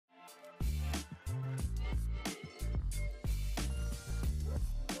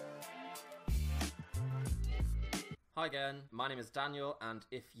Hi again, my name is Daniel, and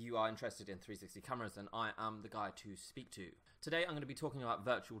if you are interested in 360 cameras, then I am the guy to speak to. Today I'm going to be talking about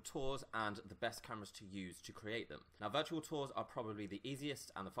virtual tours and the best cameras to use to create them. Now, virtual tours are probably the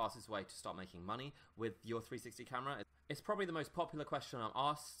easiest and the fastest way to start making money with your 360 camera. It's probably the most popular question I'm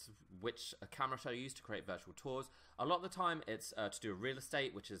asked, which camera should I use to create virtual tours? A lot of the time it's to do with real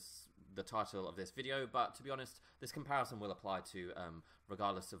estate, which is the title of this video, but to be honest, this comparison will apply to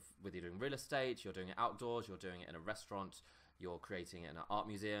regardless of whether you're doing real estate, you're doing it outdoors, you're doing it in a restaurant, you're creating it in an art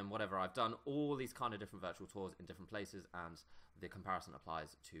museum, whatever. I've done all these kind of different virtual tours in different places, and the comparison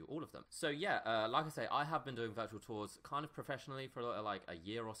applies to all of them. So yeah, like I say, I have been doing virtual tours kind of professionally for like a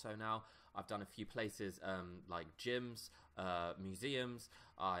year or so now. I've done a few places like gyms, museums,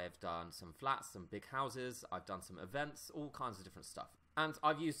 I've done some flats, some big houses, I've done some events, all kinds of different stuff. And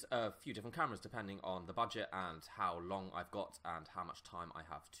I've used a few different cameras depending on the budget and how long I've got and how much time I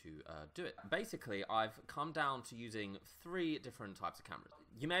have to do it. Basically, I've come down to using 3 different types of cameras.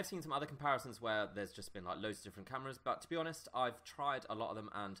 You may have seen some other comparisons where there's just been like loads of different cameras, but to be honest, I've tried a lot of them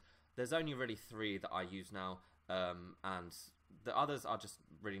and there's only really 3 that I use now, and the others are just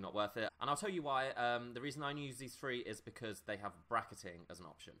really not worth it. And I'll tell you why. The reason I only use these 3 is because they have bracketing as an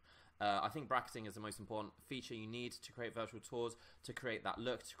option. I think bracketing is the most important feature you need to create virtual tours, to create that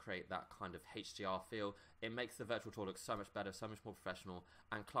look, to create that kind of HDR feel. It makes the virtual tour look so much better, so much more professional,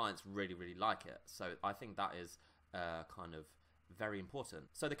 and clients really, really like it. So I think that is kind of very important.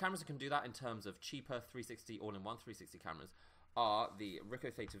 So the cameras that can do that in terms of cheaper 360 all-in-one 360 cameras are the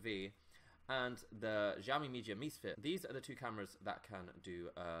Ricoh Theta V and the Xiaomi Media Mi Sphere. These are the 2 cameras that can do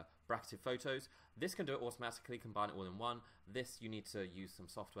bracketed photos. This can do it automatically, combine it all in one. This, you need to use some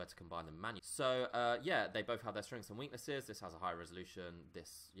software to combine them manually. So yeah, they both have their strengths and weaknesses. This has a higher resolution.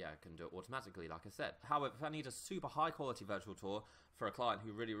 This, yeah, can do it automatically, like I said. However, if I need a super high quality virtual tour for a client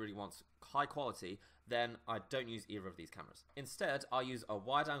who really, really wants high quality, then I don't use either of these cameras. Instead, I use a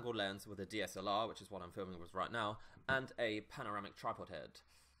wide angle lens with a DSLR, which is what I'm filming with right now, and a panoramic tripod head.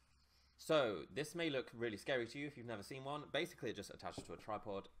 So this may look really scary to you if you've never seen one. Basically, it just attaches to a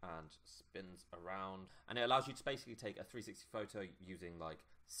tripod and spins around, and it allows you to basically take a 360 photo using like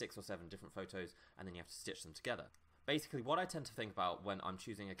 6 or 7 different photos, and then you have to stitch them together. Basically, what I tend to think about when I'm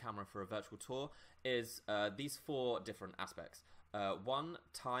choosing a camera for a virtual tour is these 4 different aspects. 1,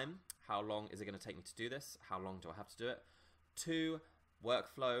 time. How long is it going to take me to do this? How long do I have to do it? 2,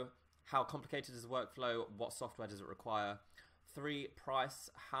 workflow. How complicated is the workflow? What software does it require? 3, price.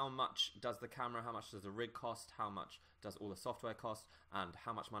 How much does the camera, how much does the rig cost, how much does all the software cost, and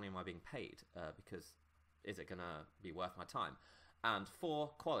how much money am I being paid, because is it gonna be worth my time? And 4,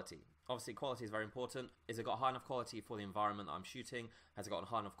 quality. Obviously, quality is very important. Is it got high enough quality for the environment that I'm shooting? Has it got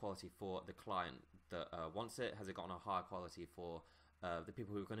high enough quality for the client that wants it? Has it got a higher quality for the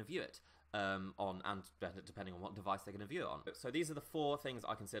people who are going to view it and depending on what device they're going to view it on? So these are the 4 things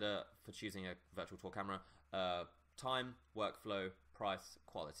I consider for choosing a virtual tour camera. Time, workflow, price,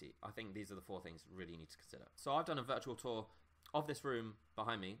 quality. I think these are the 4 things really you need to consider. So I've done a virtual tour of this room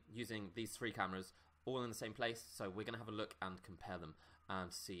behind me using these 3 cameras all in the same place, so we're going to have a look and compare them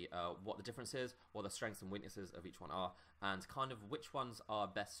and see what the difference is, what the strengths and weaknesses of each one are, and kind of which ones are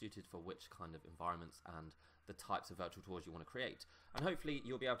best suited for which kind of environments and the types of virtual tours you want to create. And hopefully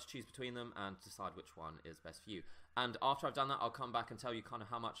you'll be able to choose between them and decide which one is best for you. And after I've done that, I'll come back and tell you kind of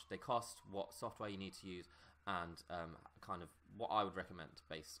how much they cost, what software you need to use, and kind of what I would recommend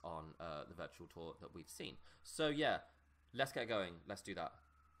based on the virtual tour that we've seen. So yeah, let's get going. Let's do that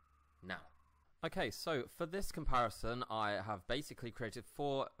now. Okay, so for this comparison, I have basically created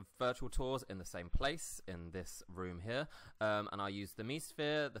 4 virtual tours in the same place, in this room here, and I used the Mi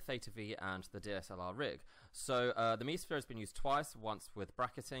Sphere, the Theta V, and the DSLR rig. So the Mi Sphere has been used twice, once with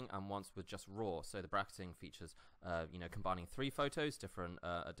bracketing and once with just RAW. So the bracketing features, you know, combining 3 photos, different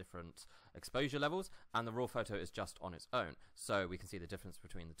exposure levels, and the RAW photo is just on its own. So we can see the difference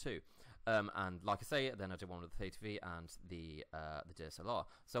between the 2. And like I say, then I did one with the Theta V and the DSLR.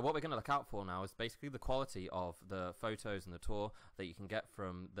 So what we're going to look out for now is basically the quality of the photos and the tour that you can get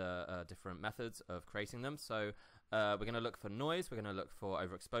from the different methods of creating them. So we're going to look for noise, we're going to look for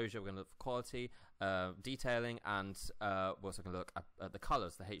overexposure, we're going to look for quality, detailing, and we're also going to look at the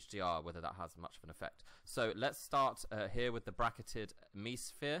colors, the HDR, whether that has much of an effect. So let's start here with the bracketed Mi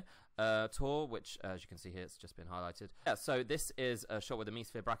Sphere tour, which as you can see here, it's just been highlighted. Yeah, so this is a shot with the Mi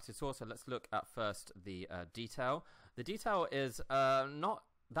Sphere bracketed tour. So let's look at first the detail. The detail is not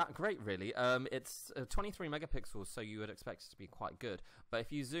that great, really. It's 23 megapixels, so you would expect it to be quite good. But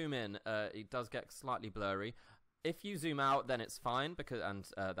if you zoom in, it does get slightly blurry. If you zoom out, then it's fine,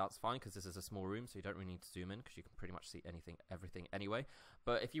 that's fine because this is a small room, so you don't really need to zoom in because you can pretty much see everything anyway.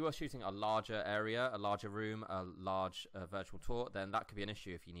 But if you are shooting a larger area, a larger room, a large virtual tour, then that could be an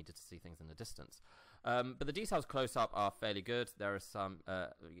issue if you needed to see things in the distance. But the details close up are fairly good. There is some,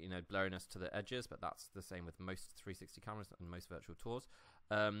 blurriness to the edges, but that's the same with most 360 cameras and most virtual tours.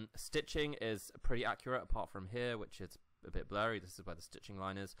 Stitching is pretty accurate, apart from here, which is a bit blurry. This is where the stitching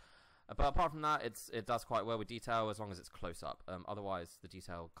line is. But apart from that, it does quite well with detail as long as it's close up. Otherwise, the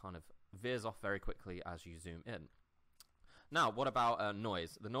detail kind of veers off very quickly as you zoom in. Now, what about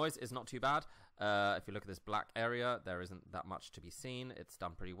noise? The noise is not too bad. If you look at this black area, there isn't that much to be seen. It's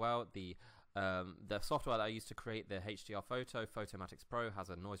done pretty well. The software that I used to create the HDR photo, Photomatix Pro, has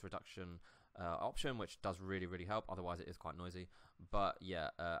a noise reduction option, which does really, really help. Otherwise, it is quite noisy. But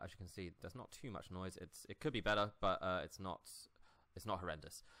yeah, as you can see, there's not too much noise. It could be better, but it's not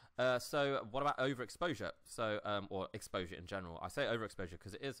horrendous. So what about overexposure? Or exposure in general. I say overexposure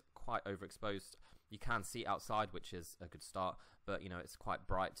because it is quite overexposed. You can see outside, which is a good start, but it's quite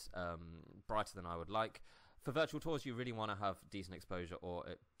bright, brighter than I would like. For virtual tours, you really want to have decent exposure or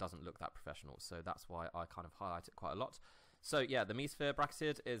it doesn't look that professional. So that's why I kind of highlight it quite a lot. So yeah, the Mesosphere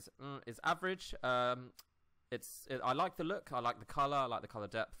bracketed is average. I like the look, I like the color, I like the color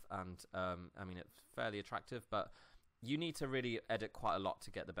depth, and it's fairly attractive, but you need to really edit quite a lot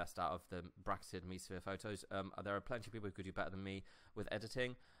to get the best out of the bracketed Mesosphere photos. There are plenty of people who could do better than me with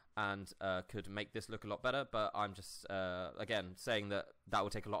editing and could make this look a lot better, but I'm just, again, saying that will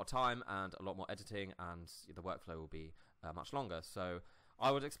take a lot of time and a lot more editing, and the workflow will be much longer. So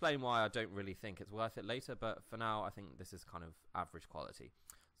I would explain why I don't really think it's worth it later, but for now I think this is kind of average quality.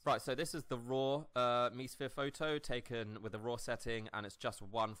 Right, so this is the raw Mesosphere photo taken with the raw setting, and it's just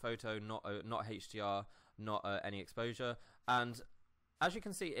one photo, not HDR, not any exposure. And as you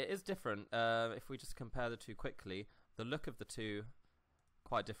can see, it is different. If we just compare the two quickly, the look of the two,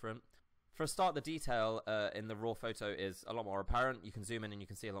 quite different. For a start, the detail in the raw photo is a lot more apparent. You can zoom in and you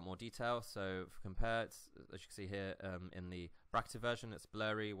can see a lot more detail. So if we compare, as you can see here, in the bracketed version, it's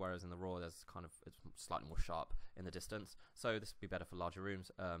blurry, whereas in the raw, it's slightly more sharp in the distance. So this would be better for larger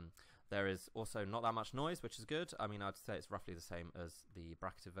rooms. There is also not that much noise, which is good. I mean, I'd say it's roughly the same as the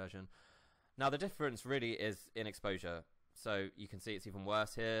bracketed version. Now, the difference really is in exposure. So you can see it's even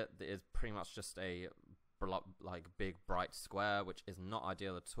worse here. It is pretty much just a big bright square, which is not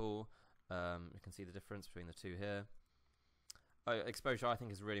ideal at all. You can see the difference between the two here. Exposure, I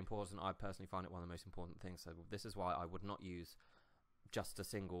think, is really important. I personally find it one of the most important things. So this is why I would not use just a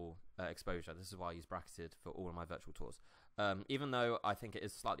single exposure. This is why I use bracketed for all of my virtual tours. Even though I think it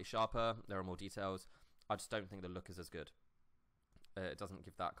is slightly sharper, there are more details, I just don't think the look is as good. It doesn't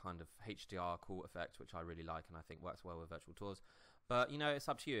give that kind of HDR cool effect, which I really like and I think works well with virtual tours. But, it's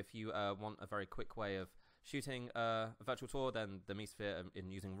up to you. If you want a very quick way of shooting a virtual tour, then the Mesosphere in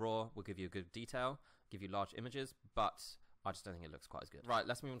using RAW will give you a good detail, give you large images, but I just don't think it looks quite as good. Right,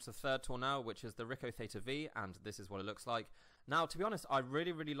 let's move on to the third tool now, which is the Ricoh Theta V, and this is what it looks like. Now, to be honest, I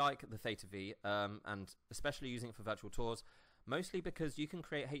really, really like the Theta V, and especially using it for virtual tours, mostly because you can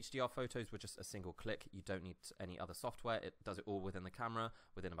create HDR photos with just a single click. You don't need any other software. It does it all within the camera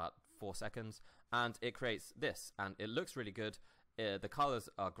within about 4 seconds, and it creates this, and it looks really good. The colors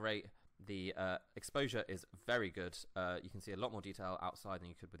are great. The exposure is very good. You can see a lot more detail outside than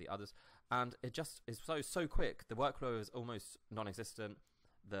you could with the others, and it just is so quick. The workflow is almost non-existent.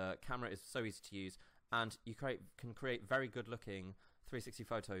 The camera is so easy to use, and you can create very good looking 360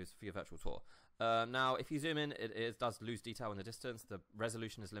 photos for your virtual tour. Now, if you zoom in, it does lose detail in the distance. The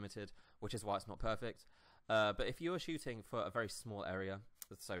resolution is limited, which is why it's not perfect. But if you are shooting for a very small area,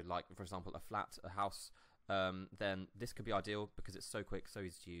 so like, for example, a flat, a house, then this could be ideal because it's so quick, so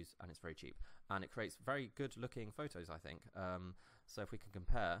easy to use, and it's very cheap. And it creates very good looking photos, I think. So if we can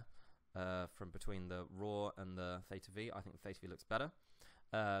compare from between the RAW and the Theta V, I think the Theta V looks better.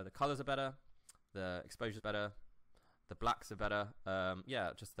 The colors are better, the exposure is better, the blacks are better.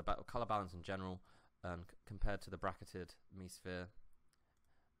 Yeah, just the color balance in general, compared to the bracketed Mesosphere.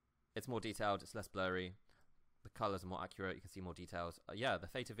 It's more detailed, it's less blurry. The colors are more accurate, you can see more details. Yeah, the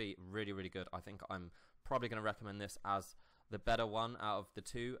Theta V, really, really good. I think I'm probably going to recommend this as the better one out of the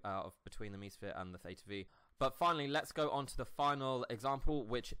two, between the Mesosphere and the Theta V. But finally, let's go on to the final example,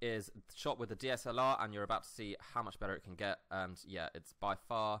 which is shot with the DSLR, and you're about to see how much better it can get. And yeah, it's by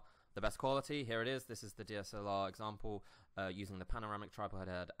far the best quality. Here it is. This is the DSLR example using the panoramic tripod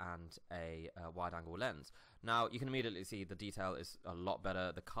head and a wide-angle lens. Now, you can immediately see the detail is a lot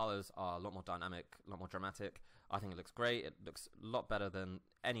better. The colors are a lot more dynamic, a lot more dramatic. I think it looks great. It looks a lot better than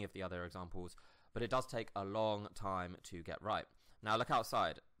any of the other examples, but it does take a long time to get right. Now look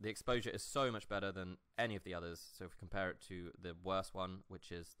outside. The exposure is so much better than any of the others. So if we compare it to the worst one,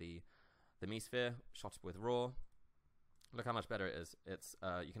 which is the Meosphere shot with RAW, look how much better it is. It's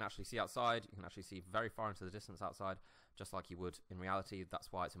you can actually see outside. You can actually see very far into the distance outside, just like you would in reality.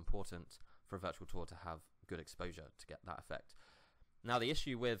 That's why it's important for a virtual tour to have good exposure to get that effect. Now the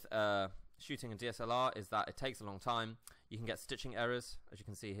issue with shooting in DSLR is that it takes a long time. You can get stitching errors, as you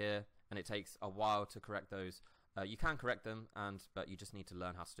can see here, and it takes a while to correct those. You can correct them, but you just need to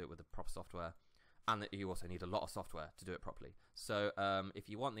learn how to do it with the proper software, and you also need a lot of software to do it properly. So if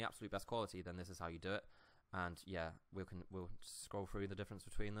you want the absolute best quality, then this is how you do it. And yeah, we'll scroll through the difference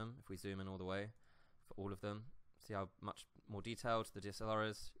between them. If we zoom in all the way for all of them, see how much more detailed the DSLR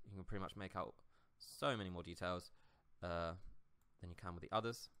is. You can pretty much make out so many more details than you can with the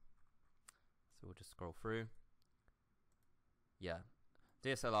others. So we'll just scroll through. Yeah,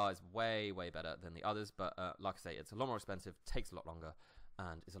 DSLR is way better than the others, but like I say, it's a lot more expensive, takes a lot longer,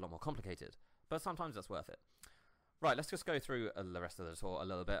 and is a lot more complicated. But sometimes that's worth it. Right, let's just go through the rest of the tour a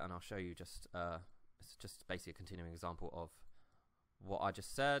little bit, and I'll show you just it's just basically a continuing example of what I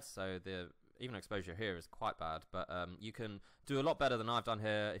just said. So the even exposure here is quite bad, but you can do a lot better than I've done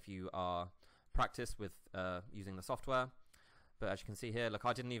here if you are practiced with using the software. But as you can see here, look,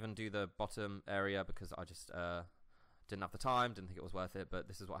 I didn't even do the bottom area because I just didn't have the time, didn't think it was worth it. But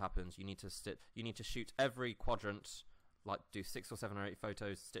this is what happens. You need to shoot every quadrant, like do 6 or 7 or 8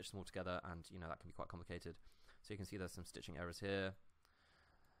 photos, stitch them all together, and you know that can be quite complicated. So you can see there's some stitching errors here,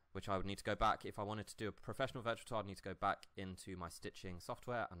 which I would need to go back. If I wanted to do a professional virtual tour, I'd need to go back into my stitching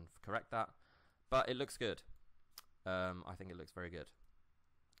software and correct that. But it looks good. I think it looks very good.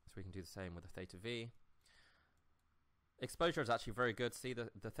 So we can do the same with the Theta V. Exposure is actually very good. See, the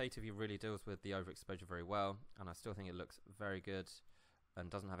Theta V really deals with the overexposure very well, and I still think it looks very good and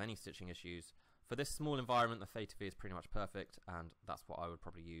doesn't have any stitching issues. For this small environment, the Theta V is pretty much perfect, and that's what I would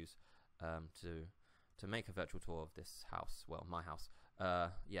probably use to make a virtual tour of this house. Well, my house.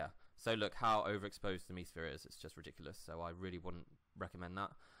 Yeah. So look how overexposed the Meosphere is. It's just ridiculous. So I really wouldn't recommend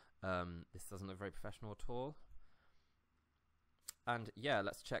that. This doesn't look very professional at all. And yeah,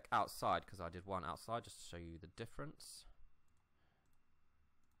 let's check outside, because I did one outside just to show you the difference.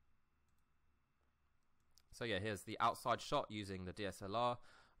 So yeah, here's the outside shot using the DSLR.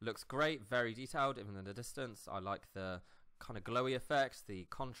 Looks great, very detailed, even in the distance. I like the kind of glowy effects, the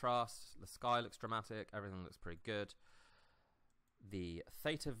contrast, the sky looks dramatic, everything looks pretty good. The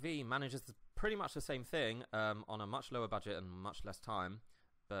Theta V manages pretty much the same thing on a much lower budget and much less time.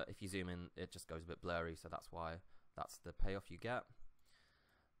 But if you zoom in, it just goes a bit blurry, so that's why that's the payoff you get.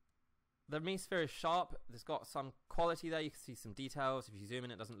 The Meosphere is sharp. There's got some quality there. You can see some details. If you zoom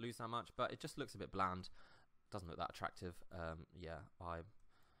in, it doesn't lose that much, but it just looks a bit bland. Doesn't look that attractive. Yeah,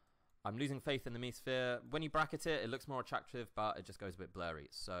 I'm losing faith in the Meosphere. When you bracket it, it looks more attractive, but it just goes a bit blurry.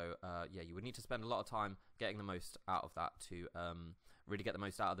 So yeah, you would need to spend a lot of time getting the most out of that to really get the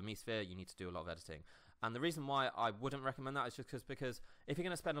most out of the Meosphere. You need to do a lot of editing. And the reason why I wouldn't recommend that is just because if you're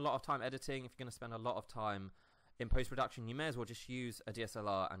going to spend a lot of time editing, if you're going to spend a lot of time in post-production, you may as well just use a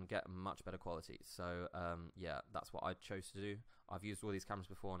DSLR and get much better quality. So yeah, that's what I chose to do. I've used all these cameras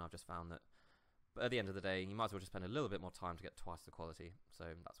before, and I've just found that at the end of the day, you might as well just spend a little bit more time to get twice the quality. So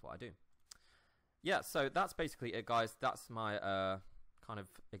that's what I do. Yeah, so that's basically it, guys. That's my kind of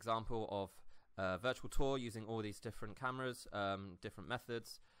example of virtual tour using all these different cameras, different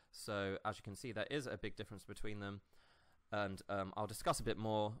methods. So as you can see, there is a big difference between them, and I'll discuss a bit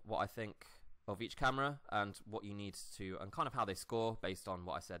more what I think of each camera and what you need to, and kind of how they score based on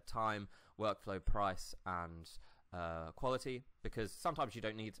what I said: time, workflow, price, and quality. Because sometimes you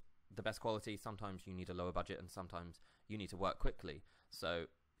don't need the best quality, sometimes you need a lower budget, and sometimes you need to work quickly. So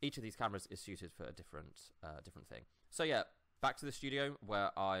each of these cameras is suited for a different thing. So yeah, back to the studio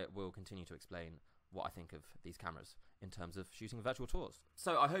where I will continue to explain what I think of these cameras in terms of shooting virtual tours.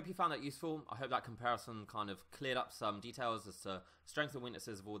 So I hope you found that useful. I hope that comparison kind of cleared up some details as to strengths and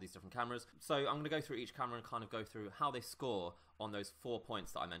weaknesses of all these different cameras. So I'm going to go through each camera and kind of go through how they score on those 4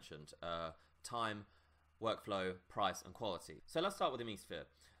 points that I mentioned: time, workflow, price, and quality. So let's start with the Meosphere.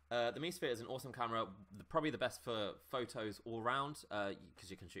 The Meosphere is an awesome camera, probably the best for photos all round, because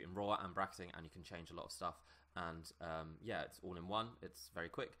you can shoot in RAW and bracketing, and you can change a lot of stuff. And yeah, it's all in one. It's very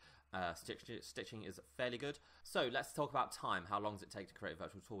quick. Stitching is fairly good. So let's talk about time. How long does it take to create a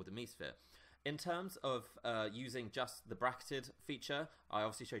virtual tour with the Meosphere? In terms of using just the bracketed feature, I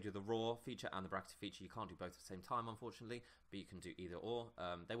obviously showed you the RAW feature and the bracketed feature. You can't do both at the same time, unfortunately, but you can do either or.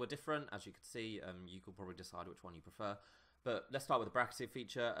 They were different, as you could see. You could probably decide which one you prefer. But let's start with the bracketed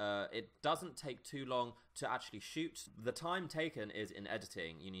feature. It doesn't take too long to actually shoot. The time taken is in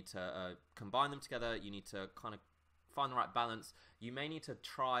editing. You need to combine them together. You need to kind of find the right balance. You may need to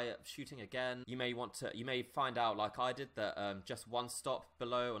try shooting again. You may find out, like I did, that just one stop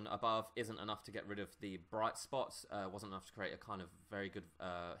below and above isn't enough to get rid of the bright spots. Wasn't enough to create a kind of very good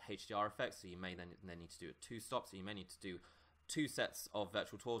HDR effect. So you may then need to do it 2 stops. So you may need to do 2 sets of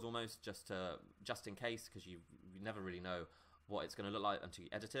virtual tours almost, just in case, because you never really know what it's going to look like until you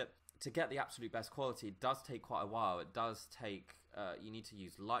edit it. To get the absolute best quality, it does take quite a while. It does take, you need to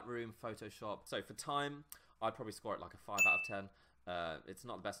use Lightroom, Photoshop. So for time, I'd probably score it like a 5 out of 10. It's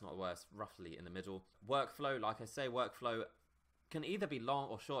not the best, not the worst, roughly in the middle. Workflow, like I say, workflow can either be long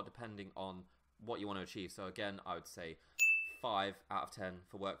or short depending on what you want to achieve. So again, I would say 5 out of 10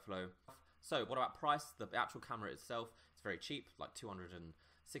 for workflow. So what about price? The actual camera itself is very cheap, like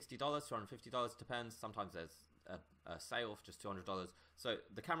 $260, $250, depends. Sometimes there's a sale for just $200. So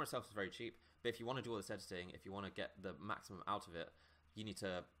the camera itself is very cheap, but if you want to do all this editing, if you want to get the maximum out of it, you need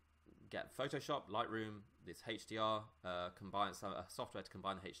to get Photoshop, Lightroom, this HDR, combine some software to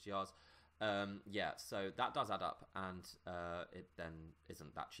combine the HDRs. Yeah, so that does add up, and it then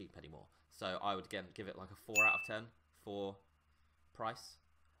isn't that cheap anymore. So I would again give it like a 4 out of 10 for price,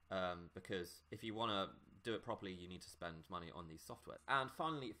 because if you want to do it properly, you need to spend money on these software. And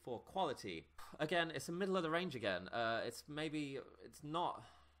finally, for quality, again, it's a middle of the range again. It's not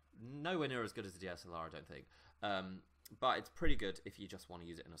nowhere near as good as the DSLR, I don't think. But it's pretty good if you just want to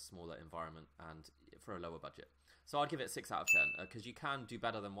use it in a smaller environment and for a lower budget. So I'd give it 6 out of 10, because you can do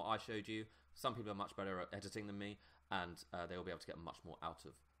better than what I showed you. Some people are much better at editing than me, and they will be able to get much more out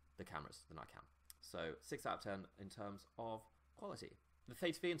of the cameras than I can. So 6 out of 10 in terms of quality. The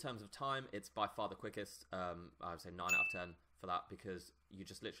Theta V, in terms of time, it's by far the quickest. I would say 9 out of 10 for that, because you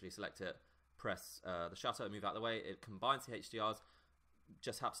just literally select it, press the shutter, move out of the way, it combines the HDRs,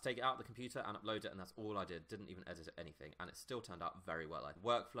 just have to take it out of the computer and upload it, and that's all I did. Didn't even edit anything, and it still turned out very well.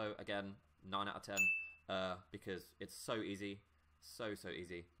 Workflow, again, 9 out of 10, because it's so easy. So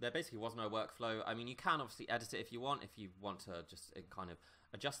easy. There basically was no workflow. I mean, you can obviously edit it if you want. If you want to just kind of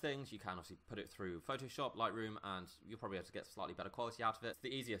adjust things, you can obviously put it through Photoshop, Lightroom, and you'll probably have to get slightly better quality out of it. It's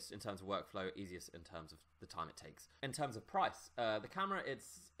the easiest in terms of workflow, easiest in terms of the time it takes. In terms of price, the camera,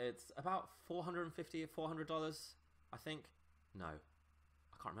 it's about $450, $400, I think. No, I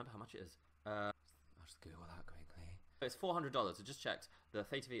can't remember how much it is. I'll just Google that quickly. It's $400. I just checked. The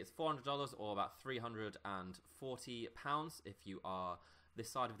Theta V is $400, or about £340 if you are this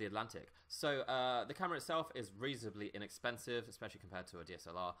side of the Atlantic. So the camera itself is reasonably inexpensive, especially compared to a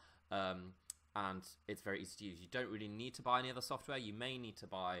DSLR, and it's very easy to use. You don't really need to buy any other software. You may need to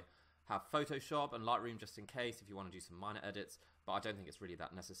have Photoshop and Lightroom just in case if you want to do some minor edits, but I don't think it's really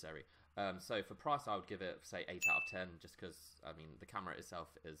that necessary. So for price, I would give it, say, 8 out of 10, just because, I mean, the camera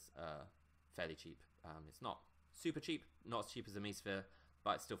itself is fairly cheap. It's not super cheap, not as cheap as a Sphere,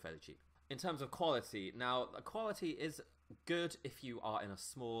 but it's still fairly cheap. In terms of quality, now, the quality is good if you are in a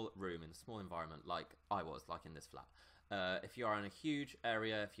small room, in a small environment, like I was, like in this flat. If you are in a huge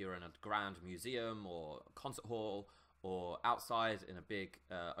area, if you're in a grand museum or concert hall, or outside in a big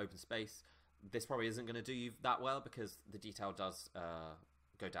open space, this probably isn't going to do you that well, because the detail does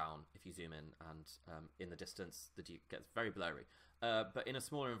go down if you zoom in, and in the distance the gets very blurry. But in a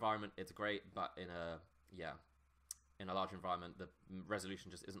smaller environment it's great, but in a large environment the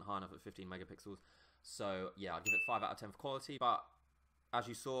resolution just isn't high enough at 15 megapixels. So yeah, I'd give it 5 out of 10 for quality, but as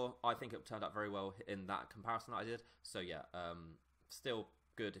you saw, I think it turned out very well in that comparison that I did. So yeah, still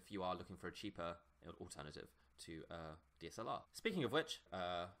good if you are looking for a cheaper alternative to DSLR. Speaking of which,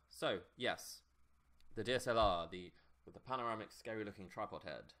 so yes, the DSLR, with the panoramic, scary-looking tripod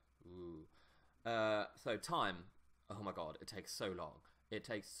head. Ooh. So time. Oh my god, it takes so long. It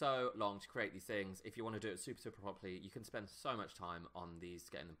takes so long to create these things. If you want to do it super properly, you can spend so much time on these,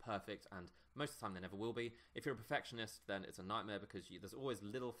 getting them perfect, and most of the time they never will be. If you're a perfectionist, then it's a nightmare, because there's always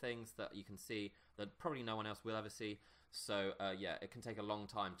little things that you can see that probably no one else will ever see. So yeah, it can take a long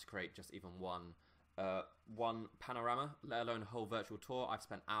time to create just even one panorama, let alone a whole virtual tour. I've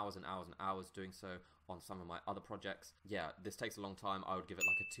spent hours and hours and hours doing so on some of my other projects. Yeah, this takes a long time. I would give it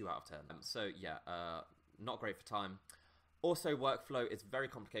like a 2 out of 10. So yeah, not great for time. Also, workflow is very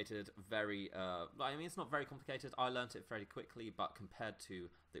complicated, I mean, it's not very complicated. I learned it fairly quickly, but compared to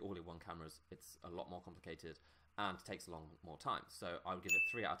the all-in-one cameras, it's a lot more complicated and takes a lot more time. So I would give it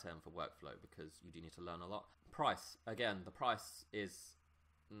 3 out of 10 for workflow, because you do need to learn a lot. Price, again, the price is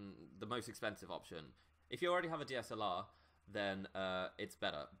the most expensive option. If you already have a DSLR, then it's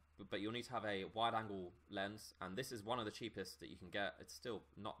better, but you'll need to have a wide-angle lens, and this is one of the cheapest that you can get. It's still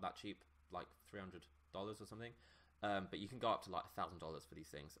not that cheap, like $300 or something. But you can go up to like $1,000 for these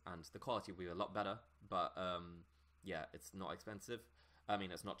things, and the quality will be a lot better, but yeah, it's not expensive. I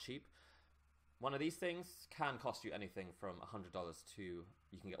mean, it's not cheap. One of these things can cost you anything from $100 to,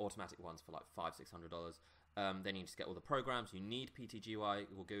 you can get automatic ones for like $500–600. Then you just get all the programs. You need PTGUI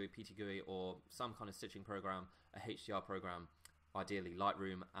or GUI, PTGUI, or some kind of stitching program, a HDR program, ideally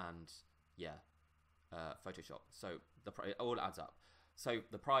Lightroom, and Photoshop. So it all adds up. So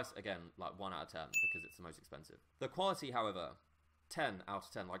the price, again, like 1 out of 10 because it's the most expensive. The quality, however, 10 out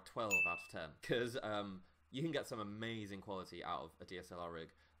of 10, like 12 out of 10, because you can get some amazing quality out of a DSLR rig.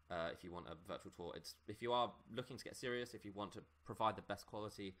 If you want a virtual tour, if you are looking to get serious, if you want to provide the best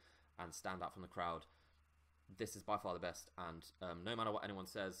quality and stand out from the crowd, this is by far the best. And no matter what anyone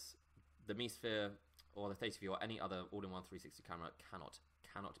says, the Mi Sphere or the Theta V or any other all-in-one 360 camera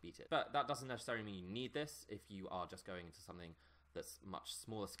cannot beat it. But that doesn't necessarily mean you need this if you are just going into something that's much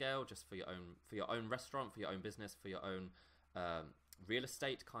smaller scale, just for your own restaurant, for your own business, for your own real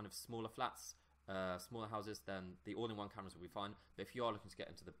estate, kind of smaller flats. Smaller houses, then the all-in-one cameras will be fine. But if you are looking to get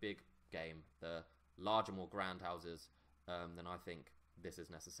into the big game, the larger, more grand houses, then I think this is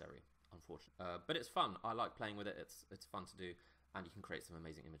necessary, unfortunately. But it's fun. I like playing with it. It's fun to do, and you can create some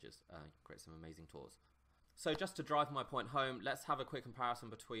amazing images. You can create some amazing tours. So just to drive my point home, let's have a quick comparison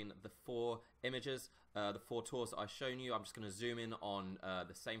between the 4 images, the 4 tours that I've shown you. I'm just going to zoom in on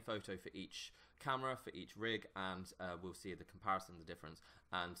the same photo for each camera, for each rig, and we'll see the comparison, the difference.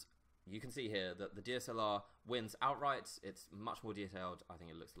 And you can see here that the DSLR wins outright. It's much more detailed. I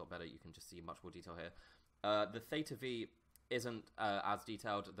think it looks a lot better. You can just see much more detail here. The Theta V isn't as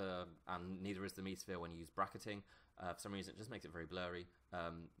detailed, and neither is the Mi Sphere when you use bracketing. For some reason, it just makes it very blurry.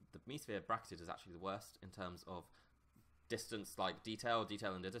 The Mi Sphere bracketed is actually the worst in terms of distance, like detail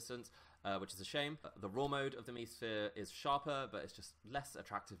and the distance, which is a shame. The raw mode of the Mi Sphere is sharper, but it's just less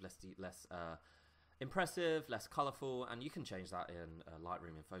attractive, less impressive, less colorful, and you can change that in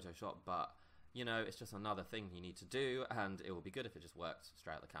Lightroom and Photoshop, but you know, it's just another thing you need to do, and it will be good if it just worked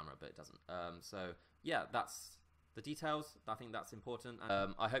straight out the camera, but it doesn't. So yeah, that's the details. I think that's important.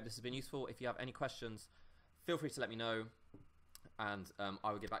 I hope this has been useful. If you have any questions, feel free to let me know, and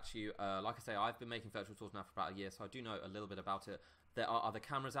I will get back to you. Like I say, I've been making virtual tours now for about a year, so I do know a little bit about it. There are other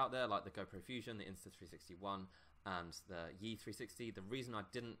cameras out there, like the GoPro Fusion, the Insta360 and the Yi 360. The reason I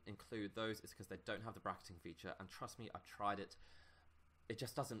didn't include those is because they don't have the bracketing feature, and trust me, I've tried it. It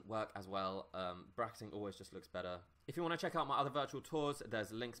just doesn't work as well. Bracketing always just looks better. If you want to check out my other virtual tours,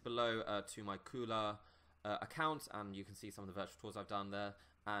 there's links below to my Kula account, and you can see some of the virtual tours I've done there.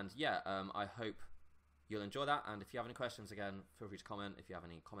 And yeah, I hope you'll enjoy that. And if you have any questions, again, feel free to comment. If you have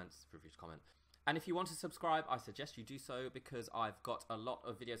any comments, feel free to comment. And if you want to subscribe, I suggest you do so, because I've got a lot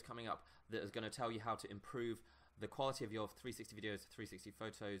of videos coming up that is going to tell you how to improve the quality of your 360 videos, 360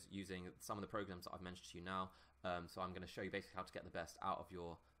 photos using some of the programs that I've mentioned to you now. So I'm going to show you basically how to get the best out of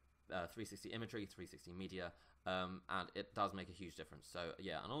your 360 imagery, 360 media, and it does make a huge difference. So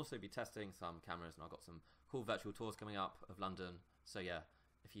yeah, and I'll also be testing some cameras, and I've got some cool virtual tours coming up of London. So yeah,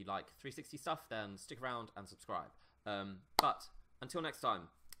 if you like 360 stuff, then stick around and subscribe. But until next time,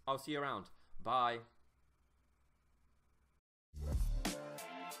 I'll see you around. Bye.